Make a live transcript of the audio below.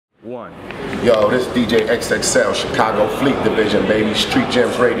One. Yo, this DJ XXL, Chicago Fleet Division, baby. Street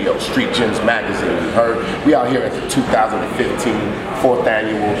Gems Radio, Street Gems Magazine. You heard? We out here at the 2015 4th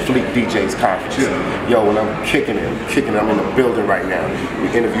Annual Fleet DJs Conference. Yo, when I'm kicking it, I'm in the building right now. We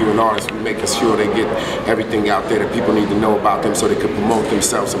interviewing artists, we making sure they get everything out there that people need to know about them so they can promote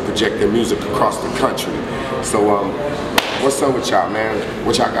themselves and project their music across the country. So, what's up with y'all, man?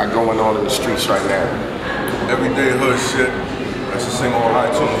 What y'all got going on in the streets right now? Everyday hood shit. That's a single on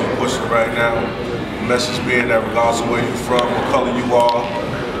iTunes we're pushing right now. The message being that regardless of where you're from, what color you are,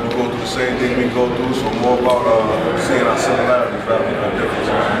 you go through the same thing we go through. So more about seeing our similarities rather than our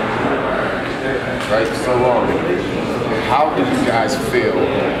differences. Right, so how do you guys feel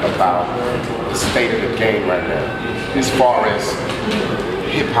about the state of the game right now, as far as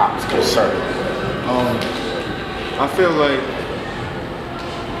hip hop is concerned? I feel like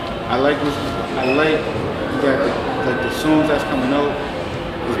I like that the songs that's coming out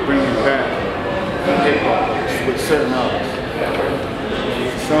is bringing back hip hop with certain artists.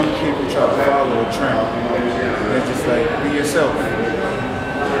 Some people try to follow a trend, it's just like, be yourself.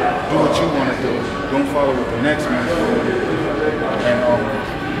 Do what you want to do. Don't follow what the next man's doing. And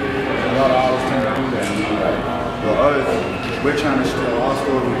a lot of artists tend to do that. But others, we're trying to tell our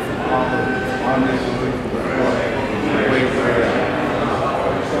story from our neighborhood, way it's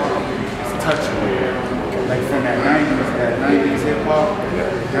touching. Like from that 90s hip hop,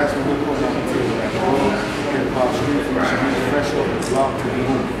 that's what we put on the table. That whole hip hop street from fresh off the block to the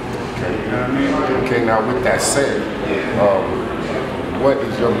move. Okay, you know what I mean? Okay, now with that said, what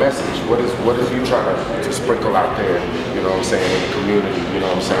is your message? What is you trying to sprinkle out there, you know what I'm saying, in the community, you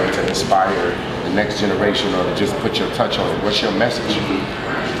know what I'm saying, to inspire the next generation or to just put your touch on it? What's your message?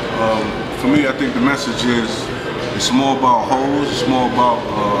 For me, I think the message is, it's more about hoes, it's more about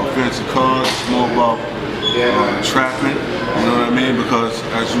fancy cars, it's more about trapping, you know what I mean? Because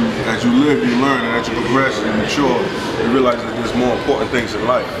as you live, you learn, and as you progress and mature, you realize that there's more important things in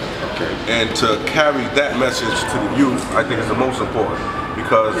life. Okay. And to carry that message to the youth, I think is the most important.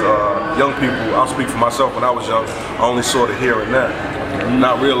 Because young people, I'll speak for myself, when I was young, I only saw the here and now.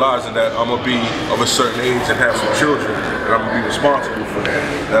 Not realizing that I'm gonna be of a certain age and have some children, and I'm gonna be responsible for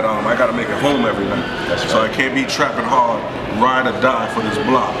that. That I gotta make it home every night. So I can't be trapping hard, ride or die for this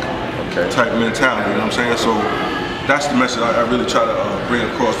block. Type mentality, you know what I'm saying? So that's the message I really try to bring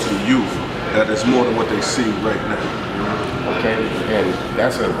across to the youth, that it's more than what they see right now. Okay, and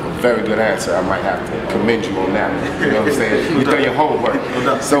that's a very good answer. I might have to commend you on that. You know what I'm saying? You've done your homework.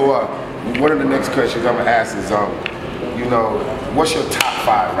 So one of the next questions I'm gonna ask is, you know, what's your top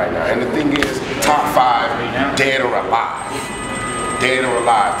 5 right now? And the thing is, top 5, dead or alive. Dead or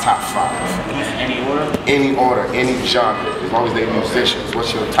alive, top 5. Any order? Any order, any genre, as long as they're musicians.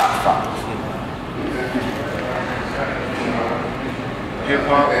 What's your top 5? Hip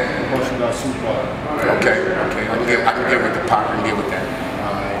hop, of course you got Tupac. Okay. I can get with the pop and get with that.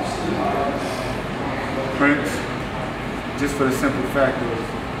 Prince, just for the simple fact of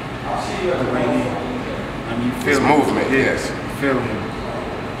the way you feel his movement, yes. Feel him.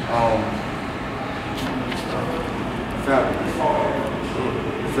 Fab.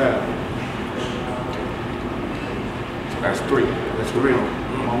 That's 3. That's 3.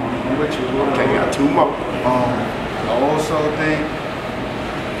 I'm with you. Okay, you got 2 more. I also think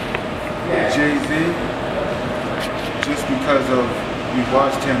Jay-Z, just because of we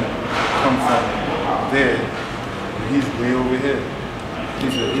watched him come from there, he's way over here.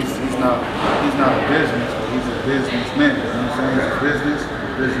 He's not a business, but he's a businessman. You know what I'm saying? He's a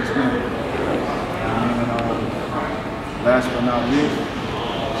businessman. And last but not least,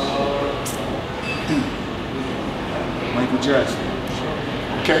 Michael Jackson.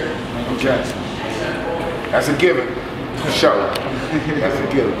 Okay. Michael Jackson. That's a given. Sure. That's a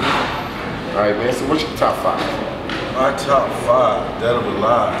given. Alright, man, so what's your top 5? My top 5, dead or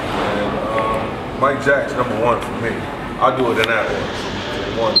alive, man. Mike Jackson, #1 for me. I'll do it in that order.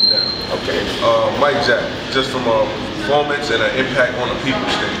 1 down. Okay. Mike Jackson, just from a performance and an impact on the people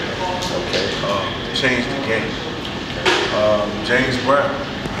stage. Okay. Changed the game. James Brown.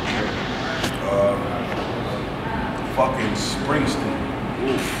 Fucking Springsteen.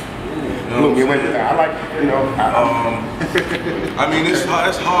 Look, you went with that. I like, you know. I mean, it's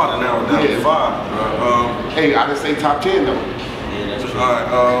hard to narrow down to 5. Hey, I didn't say top 10 though. Alright,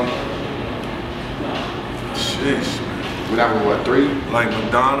 sheesh. Whatever, what, 3? Like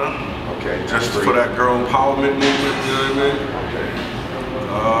Madonna. Okay. Just for that girl empowerment movement, you know what I mean? Okay.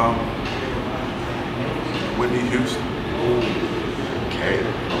 Whitney Houston. Okay.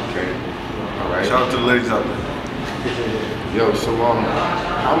 Alright. Shout out to the ladies out there. Yo, so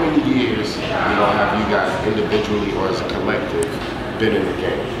how many years, have you guys individually or as a collective been in the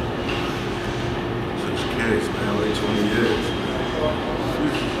game? years, man, like 20 years.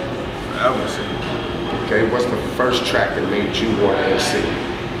 Forever, shit. Okay, what's the first track that made you want to MC?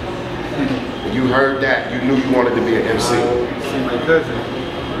 When you heard that, you knew you wanted to be an MC. See, my cousin,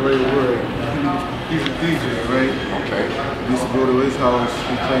 Ray Wood, he's a DJ, right? Okay. We used to go to his house,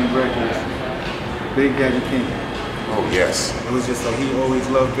 he playing records. Big Daddy King. Oh, yes. It was just like he always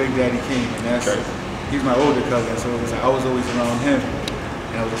loved Big Daddy King, and that's he's my older cousin, so it was like I was always around him,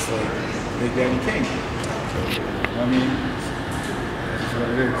 and I was just like Big Daddy King. You know what I mean, that's what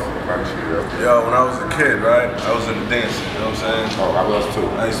it is. Yo, when I was a kid, right, I was in the dancing, you know what I'm saying? Oh, I was too.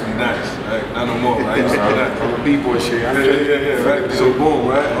 I used to be nice, right? Not no more, right? I used to be nice. I'm a B-boy shit. Yeah, right? So boom,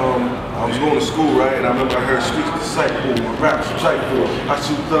 right? I was going to school, right? And I remember I heard Streets Disciple, rap Disciple. I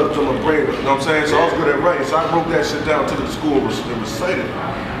shoot thugs on my brain, you know what I'm saying? So I was good at writing, so I wrote that shit down, took it to school and recited it,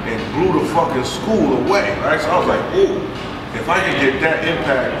 and blew the fucking school away, right? So I was like, ooh, if I can get that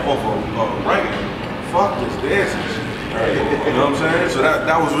impact off of writing, fuck this dancing shit. You know what I'm saying? So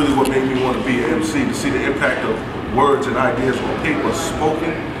that was really what made me want to be an MC, to see the impact of words and ideas on paper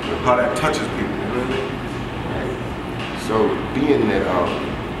spoken, how that touches people, you know what I mean? So being that,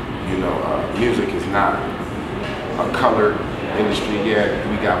 music is not a colored industry yet,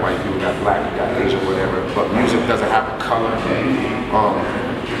 we got white people, we got black, we got Asian, whatever, but music doesn't have a color.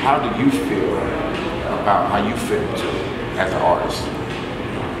 How do you feel about how you fit into it as an artist?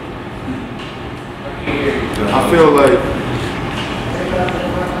 I feel like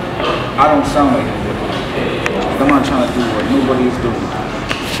I don't sound like I'm not trying to do what nobody's doing.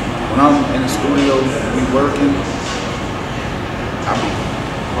 When I'm in the studio, we working, I be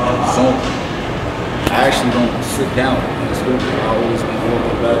zoning. I actually don't sit down in the studio. I always be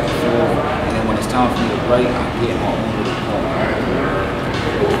walking back and forth, and then when it's time for me to write, I get my own little poem.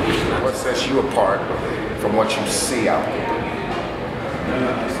 What sets you apart from what you see out there?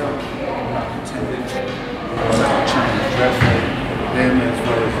 I'm not trying to dress like them as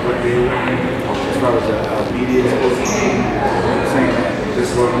far as what they want, as far as the media is supposed to be. I'm saying that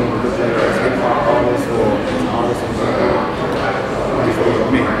this world will look like as hip hop artists or as artists or something. It's for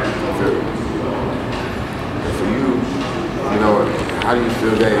me. For you, how do you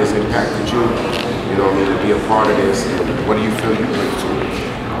feel that it's impacted you? You know what I mean, to be a part of this, and what do you feel you bring to it?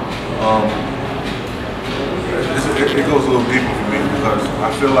 It goes a little deeper for me because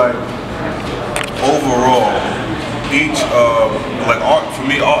I feel like overall, each like art for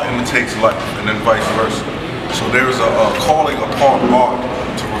me, art imitates life, and then vice versa. So there's a calling upon art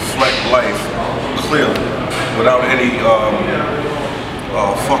to reflect life clearly, without any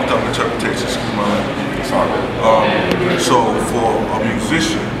fucked up interpretations. So for a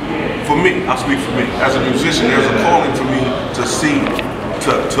musician, for me, I speak for me. As a musician, there's a calling for me to see,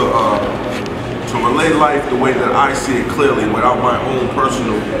 to relay life the way that I see it clearly, without my own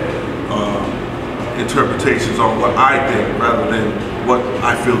personal interpretations on what I think, rather than what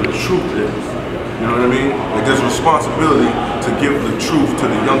I feel the truth is. You know what I mean? Like there's a responsibility to give the truth to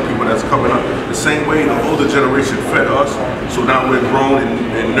the young people that's coming up. The same way the older generation fed us, so now we're grown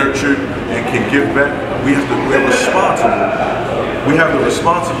and nurtured and can give back. We're responsible. We have the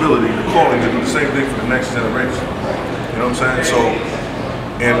responsibility, the calling to do the same thing for the next generation. You know what I'm saying? So,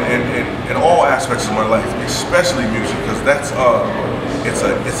 in all aspects of my life, especially music, because that's it's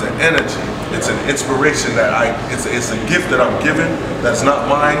an energy, it's an inspiration that it's a gift that I'm given that's not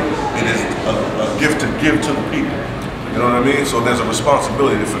mine. It is a gift to give to the people. You know what I mean? So there's a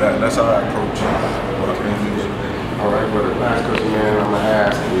responsibility for that, and that's how I approach music. All right, well, the last question, man, I'm gonna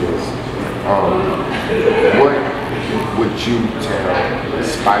ask is, what would you tell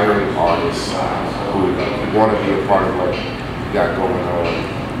aspiring artists who want to be a part of what you got going on?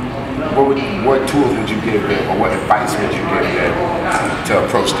 What tools would you give them, or what advice would you give them to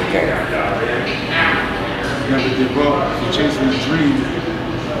approach the game? Never give up. If you're chasing a dream,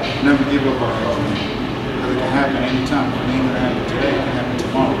 never give up on that dream. Because it can happen anytime. It ain't gonna happen today, it can happen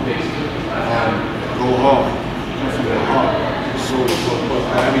tomorrow. Go hard. Go hard. Soul,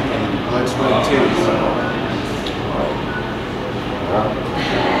 everything. Blood, sweat, and tears.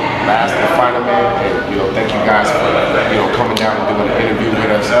 Last and final, man, and thank you guys for coming down and doing an interview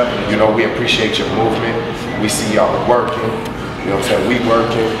with us. We appreciate your movement. We see y'all working. You know what I'm saying? We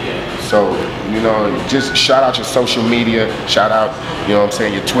working. So, just shout out your social media. Shout out, your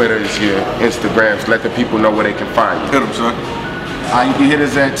Twitters, your Instagrams. Let the people know where they can find you. Hit them, son. You can hit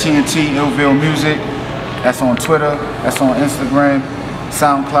us at TNT Illville Music. That's on Twitter. That's on Instagram.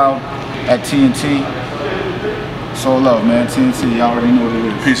 SoundCloud at TNT. So love, man. TNT, y'all already know what it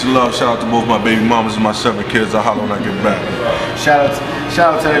is. Peace and love. Shout out to both my baby mamas and my 7 kids. I'll holler when I get back. Shout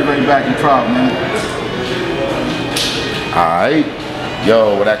out to everybody back in Proud, man. All right.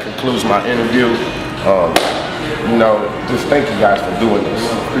 Yo, well, that concludes my interview. You know, just thank you guys for doing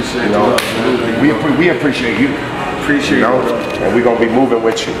this. Appreciate you know, we appreciate you. Appreciate you. Know? And we're gonna be moving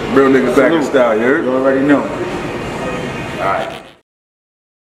with you. Real niggas back in style, you heard? You already know. All right.